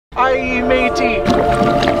Aye, matey.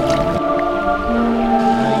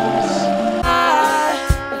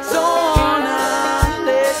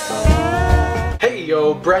 Hey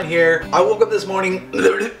yo, Brent here. I woke up this morning,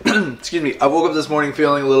 excuse me, I woke up this morning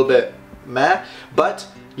feeling a little bit meh, but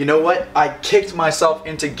you know what? I kicked myself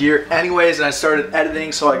into gear anyways and I started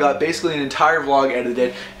editing, so I got basically an entire vlog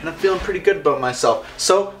edited and I'm feeling pretty good about myself.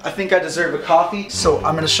 So I think I deserve a coffee, so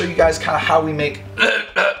I'm gonna show you guys kind of how we make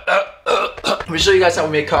let me show you guys how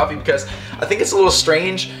we make coffee, because I think it's a little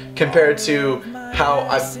strange compared to how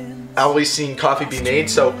I've always seen coffee be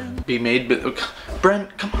made. But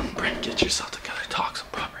Brent, come on, Brent, get yourself together. Talk some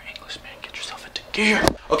proper English, man. Get yourself into gear.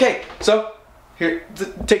 Okay, so here,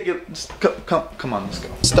 take it. Just come on, let's go.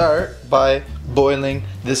 Start by boiling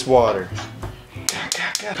this water.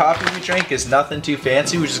 Coffee we drink is nothing too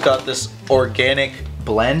fancy. We just got this organic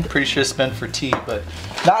blend. Pretty sure it's meant for tea, but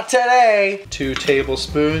not today. 2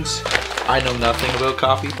 tablespoons. I know nothing about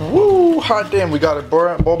coffee. Woo, hot damn, we got it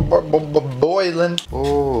boiling.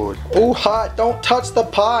 Oh, hot, don't touch the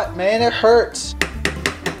pot, man, it hurts.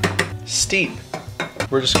 Steep.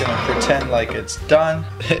 We're just gonna pretend like it's done.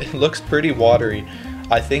 It looks pretty watery.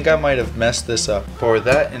 I think I might have messed this up. Pour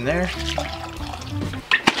that in there.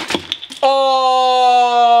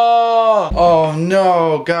 Oh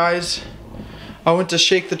no, guys. I went to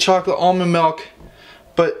shake the chocolate almond milk,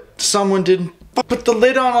 but someone didn't put the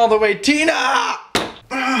lid on all the way. Tina!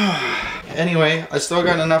 Anyway, I still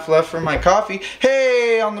got enough left for my coffee.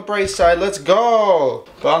 Hey, on the bright side, let's go.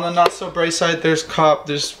 But on the not so bright side, there's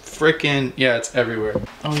frickin', yeah, it's everywhere.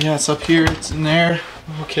 Oh yeah, it's up here, it's in there.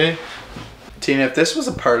 Okay. Tina, if this was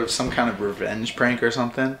a part of some kind of revenge prank or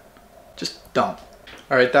something, just don't.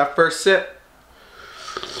 All right, that first sip.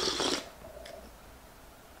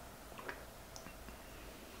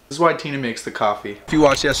 This is why Tina makes the coffee. If you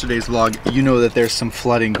watched yesterday's vlog, you know that there's some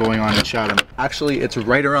flooding going on in Chatham. Actually, it's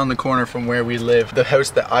right around the corner from where we live. The house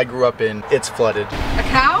that I grew up in, it's flooded. A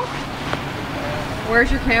cow?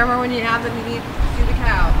 Where's your camera when you have that you need to see the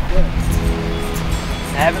cow?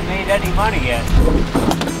 I haven't made any money yet.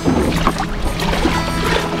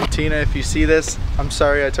 Tina, if you see this, I'm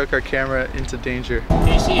sorry I took our camera into danger.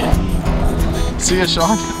 Do you see it? See ya,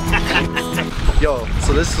 Sean? Yo,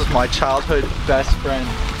 so this is my childhood best friend,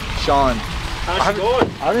 Sean. How's it going?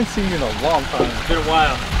 I haven't seen you in a long time. It's been a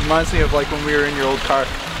while. Reminds me of like when we were in your old car.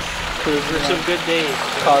 There's some good days.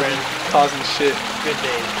 Causing shit. Good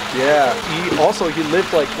days. Yeah. He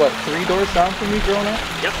lived like, what, 3 doors down from me growing up?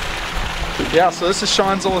 Yep. Yeah, so this is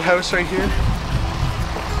Sean's old house right here.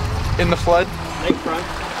 In the flood. Lakefront.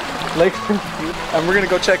 And we're gonna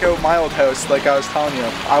go check out my old house, like I was telling you.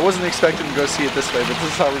 I wasn't expecting to go see it this way, but this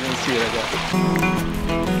is how we're gonna see it, I guess.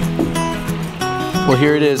 Well,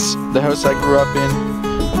 here it is, the house I grew up in.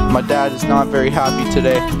 My dad is not very happy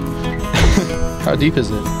today. How deep is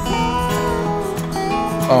it?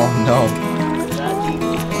 Oh no. That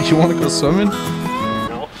deep. You wanna go swimming?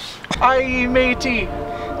 No. Aye, matey.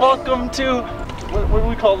 Welcome to, what do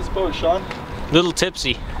we call this boat, Sean? Little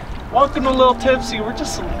tipsy. Welcome to Little Tipsy. We're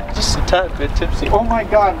just a tad bit tipsy. Oh my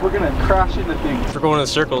god, we're gonna crash into things. We're going in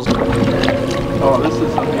circles. Oh, this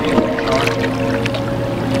is amazing, Sean.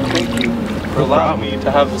 Thank you for allowing me to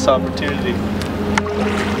have this opportunity.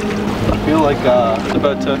 I feel like I'm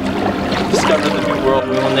about to discover the new world.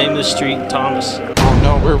 We will name this street Thomas. Oh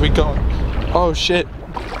no, where are we going? Oh shit.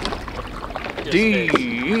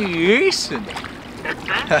 Decent.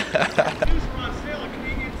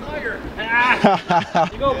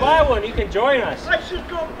 You go buy one, you can join us. I should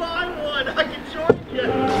go buy one. I can join you.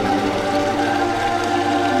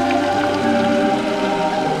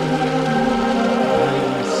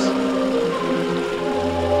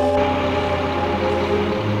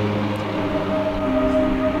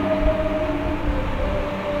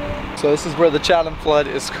 So this is where the Chatham flood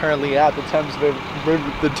is currently at, the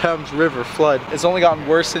Thames River flood. It's only gotten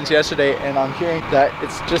worse since yesterday, and I'm hearing that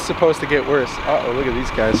it's just supposed to get worse. Uh-oh, look at these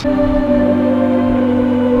guys.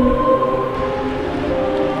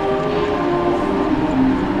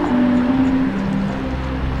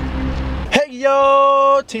 Hey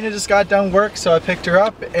yo! Tina just got done work, so I picked her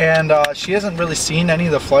up, and she hasn't really seen any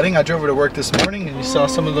of the flooding. I drove her to work this morning, and you saw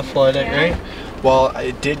some of the flooding, right? Well,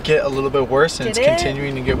 it did get a little bit worse, and it's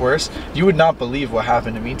continuing to get worse. You would not believe what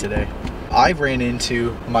happened to me today. I ran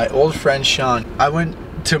into my old friend Sean. I went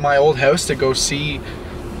to my old house to go see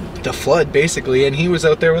the flood, basically, and he was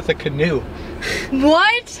out there with a canoe.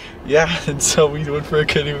 What? Yeah, and so we went for a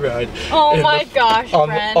canoe ride. Oh my gosh,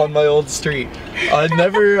 on my old street. I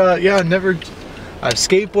I've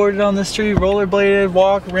skateboarded on the street, rollerbladed,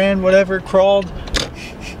 walked, ran, whatever, crawled,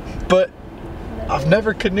 but I've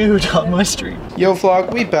never canoed on my street. Yo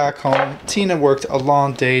vlog, we back home. Tina worked a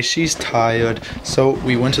long day, she's tired. So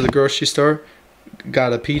we went to the grocery store,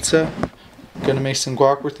 got a pizza. Gonna make some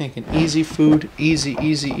guac. We're thinking easy food, easy,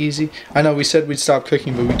 easy, easy. I know we said we'd stop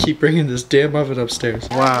cooking, but we keep bringing this damn oven upstairs.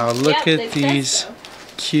 Wow, look at these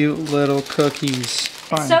cute little cookies.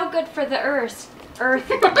 Fine. It's so good for the earth.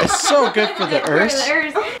 It's so good for the earth.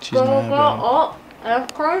 She's mad about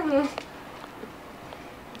Of course.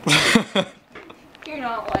 You're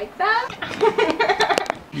not like that.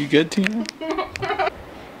 it. You good, Tina?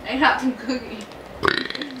 I have some cookies.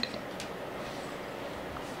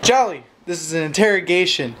 Jelly, this is an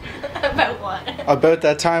interrogation. About what? About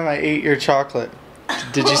that time I ate your chocolate.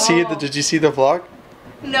 Did you see it? Did you see the vlog?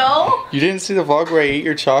 No. You didn't see the vlog where I ate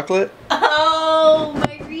your chocolate? Oh,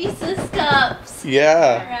 my Reese's cups.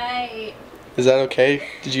 Yeah. Right. Is that okay?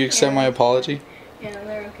 Did you accept my apology? Yeah,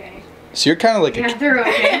 they're okay. So you're kind of like Yeah, they're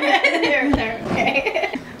okay. they're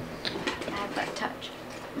okay. I have that touch.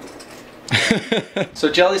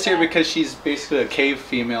 So Jelly's here because she's basically a cave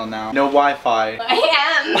female now. No Wi-Fi. I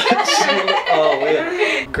Oh,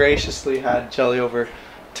 yeah. Graciously had Jelly over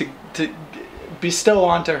to bestow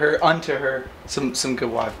unto her some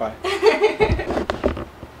good Wi-Fi.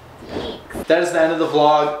 That is the end of the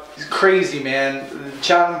vlog. It's crazy, man.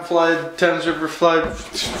 Chatham flood, Thames River flood.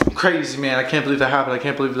 Crazy, man. I can't believe that happened. I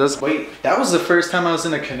can't believe this. Wait, that was the first time I was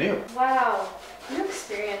in a canoe. am. Wow. New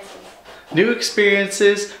experiences. New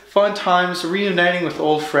experiences, fun times, reuniting with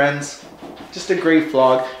old friends. Just a great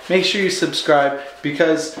vlog. Make sure you subscribe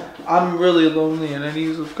because I'm really lonely and I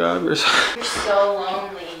need subscribers. You're so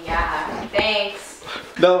lonely. Yeah. Thanks.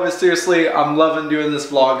 No, but seriously, I'm loving doing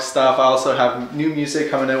this vlog stuff. I also have new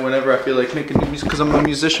music coming out whenever I feel like making new music because I'm a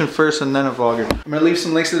musician first and then a vlogger. I'm gonna leave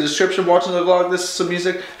some links in the description. Watching the vlog, this is some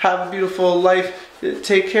music. Have a beautiful life.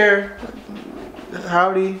 Take care.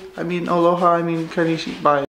 Howdy. I mean, aloha. I mean, kanishi. Bye.